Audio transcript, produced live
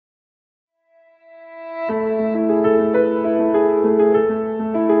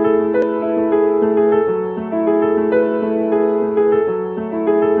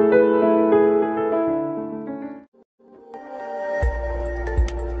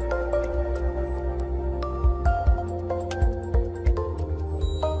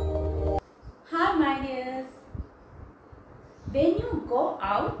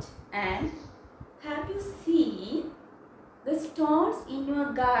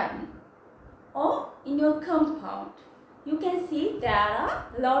garden or in your compound, you can see there are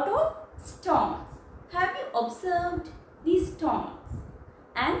a lot of stones. Have you observed these stones?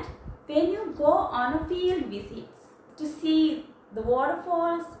 And when you go on a field visit to see the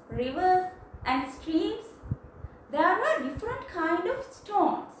waterfalls, rivers and streams, there are different kind of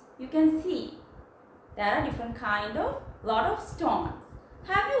stones. You can see there are different kind of lot of stones.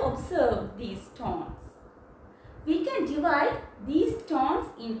 Have you observed these stones? We can divide these stones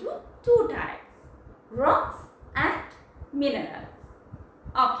into two types, rocks and minerals.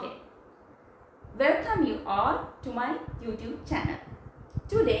 Okay, welcome you all to my YouTube channel.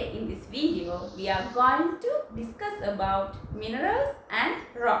 Today in this video, we are going to discuss about minerals and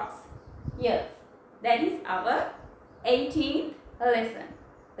rocks. Yes, that is our 18th lesson.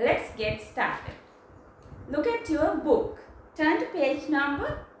 Let's get started. Look at your book. Turn to page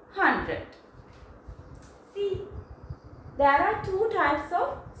number 100. See, there are two types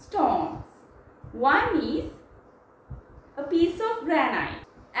of stones. One is a piece of granite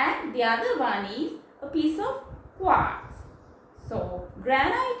and the other one is a piece of quartz. So,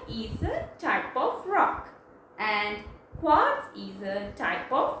 granite is a type of rock and quartz is a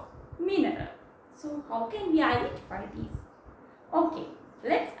type of mineral. So, how can we identify these? Okay,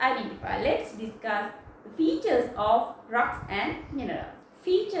 let's identify. Let's discuss the features of rocks and minerals.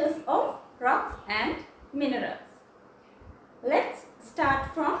 Features of rocks and minerals. Let's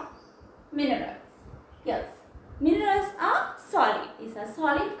start from minerals. Yes, minerals are solid. It's a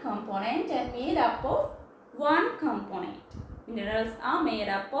solid component and made up of one component. Minerals are made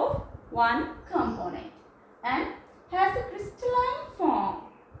up of one component and has a crystalline form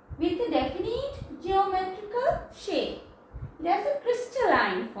with a definite geometrical shape. It has a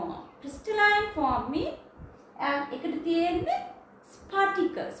crystalline form. Crystalline form means එකට තියෙන්නේ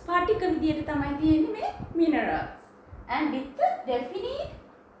particles. Particle විදියට තමයි තියෙන්නේ මේ minerals. And with a definite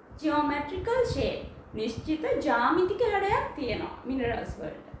geometrical shape. නිශ්චිත ජ්‍යාමිතික හැඩයක් තියෙනවා minerals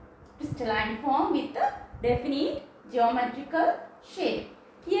වලට. Crystalline form with a definite geometrical shape.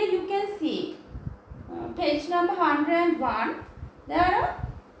 Here you can see page number 101. There are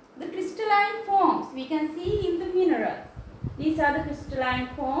the crystalline forms we can see in the minerals. These are the crystalline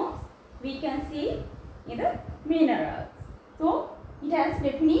forms we can see in the minerals. So, it has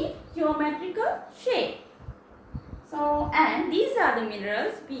definite geometrical shape. So, and these are the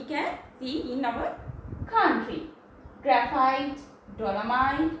minerals we can see in our country. Graphite,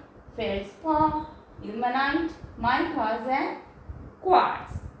 dolomite, feldspar, ilmenite, micas and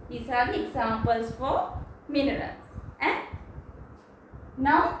quartz. These are the examples for minerals. And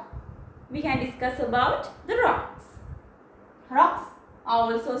now we can discuss about the rocks. Rocks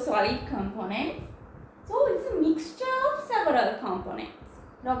are also solid components. So it's a mixture of several components.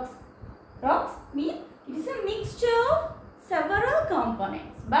 Rocks mean it is a mixture of several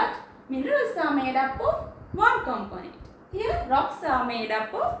components. But minerals are made up of one component. Here rocks are made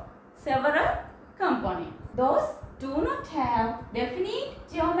up of several components. Those do not have definite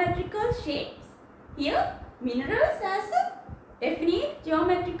geometrical shapes. Here minerals has a definite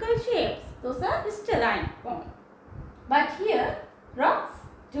geometrical shapes. Those are crystalline form. But here rocks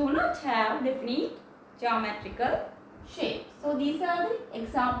do not have definite geometrical shapes. So these are the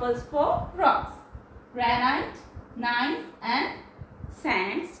examples for rocks. Granite, gneiss and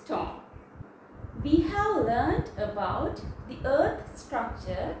sandstone. We have learned about the earth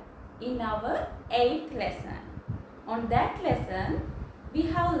structure in our 8th lesson. On that lesson, we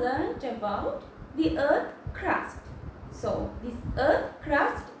have learned about the earth crust. So this earth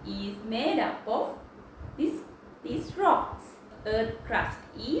crust is made up of these rocks. Earth crust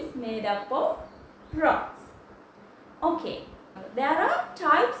is made up of rocks. Okay, there are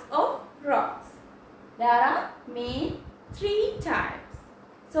types of rocks. There are main 3 types.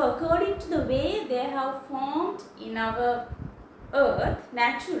 So according to the way they have formed in our earth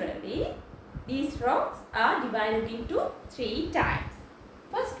naturally, these rocks are divided into 3 types.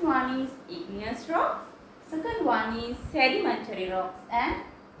 First one is igneous rocks, second one is sedimentary rocks and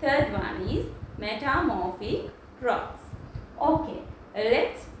third one is metamorphic rocks. Okay,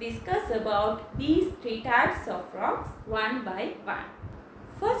 let's discuss about these 3 types of rocks one by one.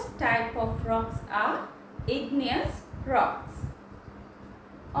 First type of rocks are igneous rocks.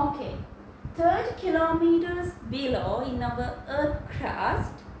 Okay, 30 kilometers below in our earth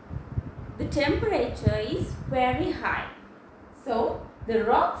crust, the temperature is very high. So, the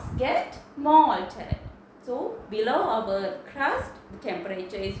rocks get molten. So, below our earth crust, the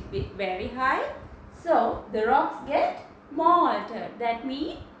temperature is very high. So, the rocks get molten. That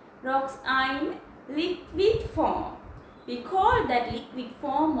means rocks are in liquid form. We call that liquid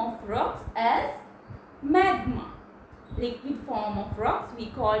form of rocks as magma. liquid form of rocks we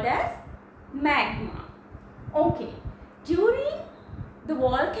called as magma. Okay, during the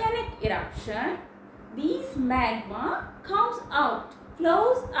volcanic eruption, these magma comes out,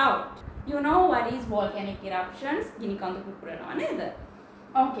 flows out. You know what is volcanic eruptions?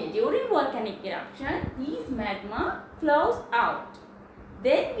 Okay, during volcanic eruption, these magma flows out.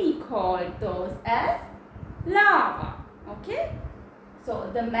 Then we call those as lava. Okay, so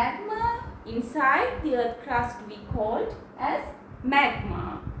the magma inside the earth crust we called as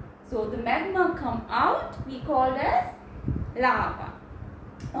magma. So the magma come out, we called as lava.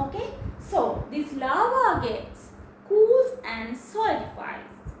 Okay, so this lava gets cools and solidifies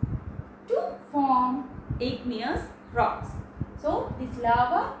to form igneous rocks. So this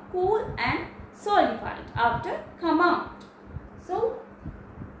lava cool and solidified after come out. So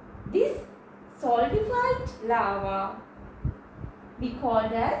this solidified lava we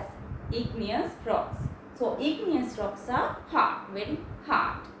called as igneous rocks. So igneous rocks are hard, very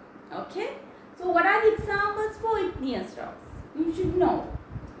hard. Okay. So what are the examples for igneous rocks? You should know.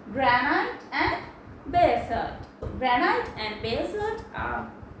 Granite and basalt. Granite and basalt are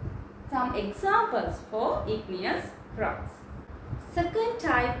some examples for igneous rocks. Second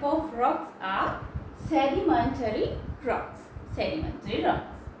type of rocks are sedimentary rocks. Sedimentary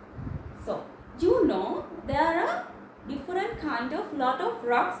rocks. So you know there are different lot of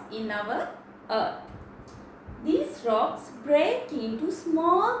rocks in our earth. These rocks break into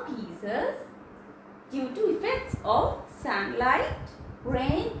small pieces due to effects of sunlight,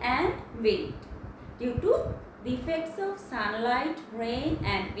 rain and wind. Due to the effects of sunlight, rain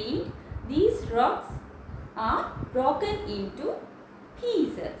and wind, these rocks are broken into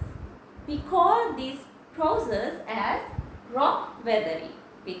pieces. We call this process as rock weathering.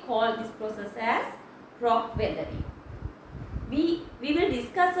 We call this process as rock weathering. We will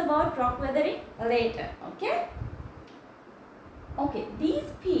discuss about rock weathering later. Okay? Okay, these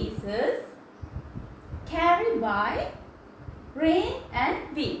pieces carried by rain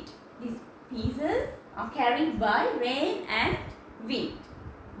and wind. These pieces are carried by rain and wind.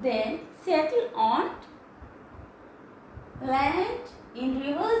 Then settle on land in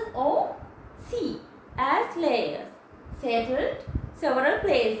rivers or sea as layers. Settled several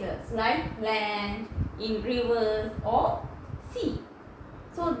places like land, in rivers or sea.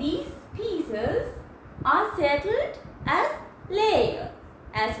 So these pieces are settled as layers.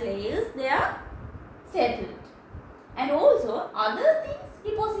 As layers they are settled. And also other things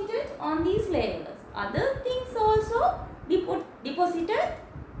deposited on these layers. Other things also deposited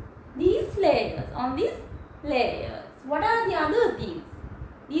these layers, on these layers. What are the other things?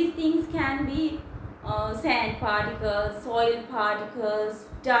 These things can be sand particles, soil particles,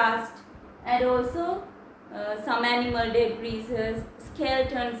 dust, and also some animal debris,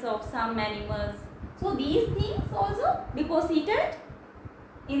 skeletons of some animals. So these things also deposited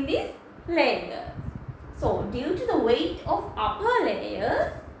in these layers. So due to the weight of upper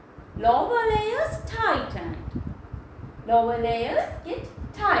layers, lower layers tightened. Lower layers get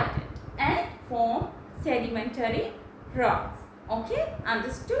tightened and form sedimentary rocks. Okay,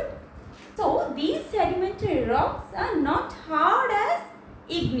 understood? So these sedimentary rocks are not hard as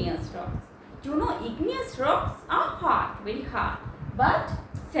igneous rocks. You know, igneous rocks are hard, very hard. But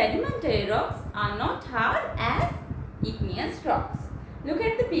sedimentary rocks are not hard as igneous rocks. Look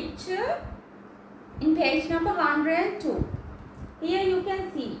at the picture in page number 102. Here you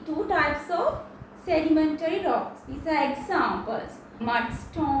can see two types of sedimentary rocks. These are examples: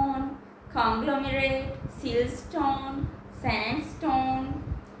 mudstone, conglomerate, siltstone, sandstone.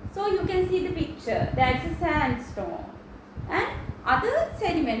 So you can see the picture. That's a sandstone. And other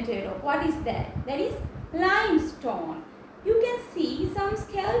sedimentary rock, what is that? That is limestone. You can see some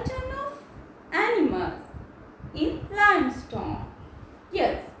skeleton of animals in limestone.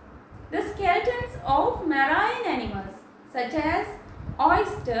 Yes, the skeletons of marine animals such as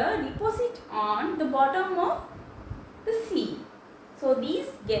oyster deposit on the bottom of the sea. So these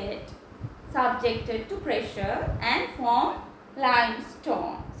get subjected to pressure and form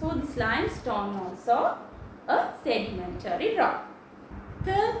limestone. So this limestone also a sedimentary rock.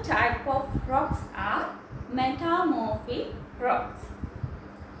 Third type of rocks are metamorphic rocks.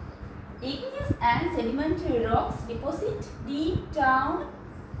 Igneous and sedimentary rocks deposit deep down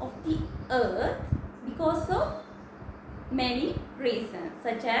of the earth because of many reasons,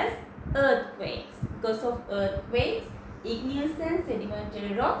 such as earthquakes. Because of earthquakes, igneous and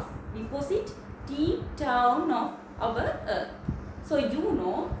sedimentary rocks deposit deep down of our earth. So you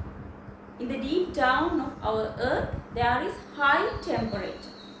know, in the deep down of our earth there is high temperature,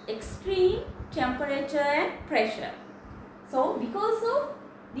 extreme temperature and pressure. So because of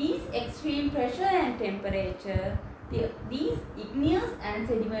these extreme pressure and temperature, these igneous and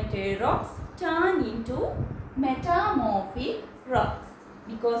sedimentary rocks turn into metamorphic rocks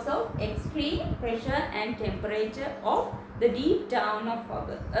because of extreme pressure and temperature of the deep down of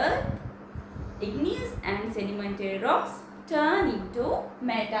our earth. Igneous and sedimentary rocks turn into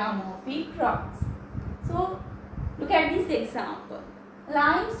metamorphic rocks. So look at this example.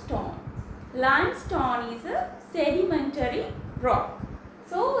 Limestone. Limestone is a sedimentary rock.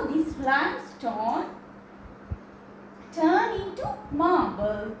 So this limestone turn into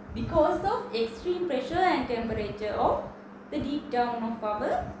marble because of extreme pressure and temperature of the deep down of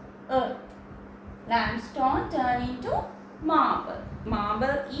our earth. Limestone turn into marble.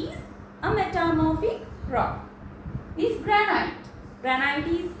 Marble is a metamorphic rock. This granite. Granite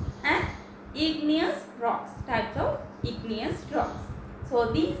is an igneous rocks, types of igneous rocks.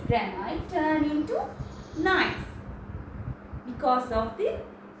 So these granite turn into gneiss because of the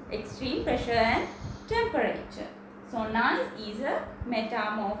extreme pressure and temperature. So gneiss is a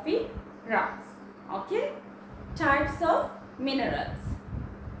metamorphic rocks. Okay. Types of minerals.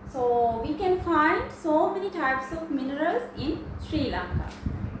 So we can find so many types of minerals in Sri Lanka.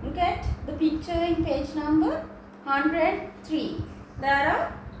 Look at the picture in page number 103. There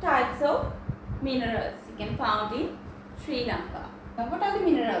are types of minerals you can find in Sri Lanka. Now what are the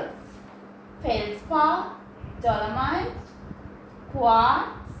minerals? Feldspar, dolomite,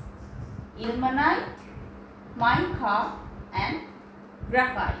 quartz, ilmenite, mica and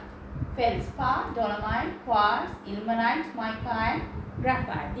graphite. Feldspar, dolomite, quartz, ilmenite, mica and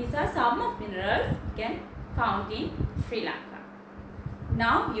graphite. These are some of minerals you can found in Sri Lanka.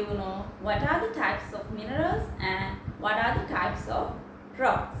 Now you know what are the types of minerals and what are the types of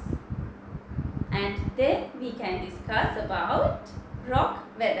rocks. And then we can discuss about rock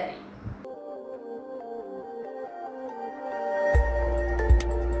weathering.